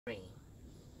3.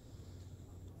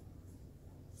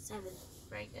 7.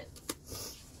 Very good.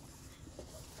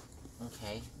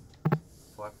 Okay.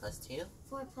 4 plus 2.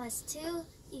 4 plus 2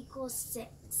 equals 6.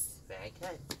 Very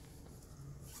good.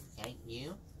 Okay,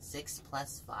 you. 6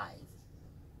 plus 5.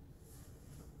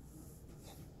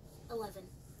 11.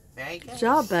 Very good. Good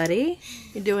job, buddy.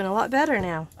 You're doing a lot better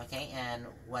now. Okay, and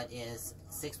what is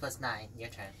 6 plus 9? Your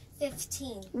turn.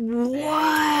 15.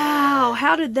 Wow!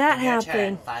 How did that Your happen?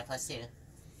 turn. 5 plus 2.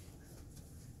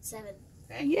 7.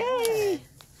 Very Yay! good.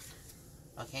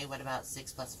 Okay, what about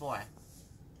 6 plus 4?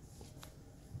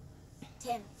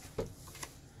 10.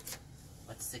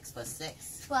 What's 6 plus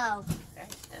 6? 12. Very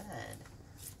good.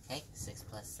 Okay, 6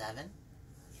 plus 7.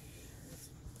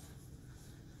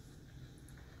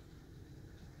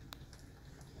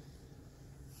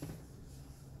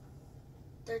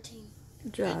 13.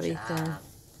 Good job, Good Ethan. job.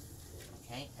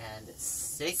 Okay, and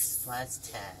 6 plus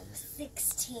 10.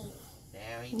 16.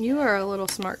 Very good. You are a little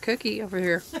smart cookie over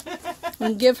here.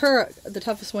 And give her the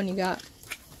toughest one you got.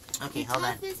 Okay, hold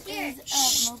on. This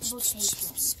is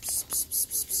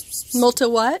multiplication. Multi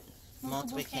what?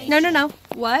 Multiplication. No.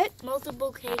 What?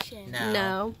 Multiplication. No.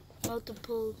 No.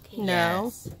 Multiplication.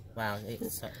 No. Yes. Wow.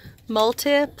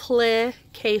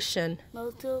 Multiplication.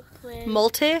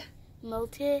 Multiplication.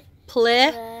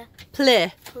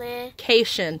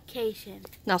 Multiplication.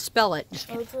 Now spell it.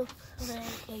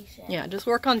 Multiplication. Yeah, just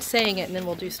work on saying it and then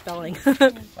we'll do spelling.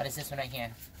 What is this one right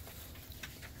here?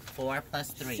 4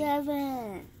 plus 3.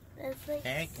 7. That's like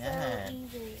Very so good.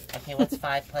 easy. Okay, what's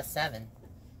 5 plus 7?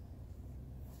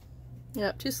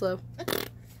 Yep, too slow.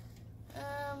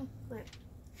 Wait.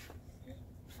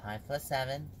 5 plus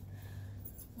 7.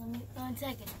 Let me, 1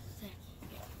 second.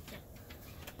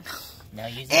 No,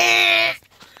 use it.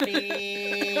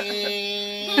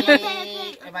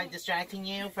 Am I distracting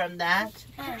you from that?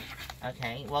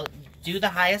 Okay, well, do the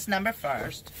highest number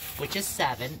first, which is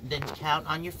 7. Then count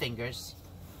on your fingers.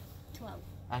 12.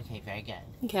 Okay, very good.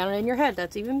 You count it in your head.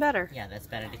 That's even better. Yeah, that's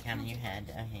better to count in your head.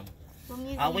 Okay. I'm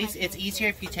using Always, my it's easier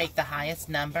if you take the highest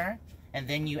number and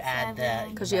then you add the...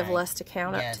 Because you have less to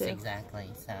count yes, up to. exactly.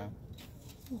 So,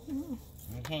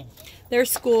 okay. Their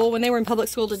school, when they were in public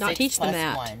school, did not 6 teach them plus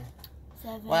that. 1.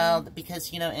 7. Well,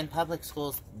 because, you know, in public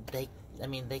schools, they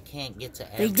can't get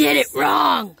to every... They did it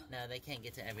wrong! No, they can't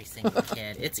get to every single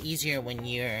kid. It's easier when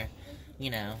you're,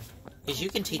 you know, because you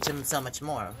can teach them so much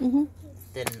more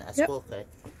than a school could.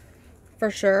 For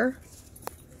sure.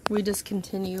 We just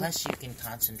continue. Plus, you can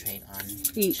concentrate on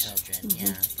Each. children,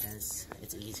 yeah, because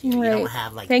it's easier. Right. You don't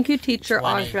have, like, Thank you, Teacher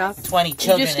 20 Aja. 20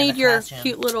 children You just in need the your classroom.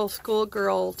 cute little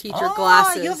schoolgirl teacher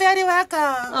glasses. Oh, you're very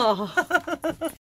welcome. Oh.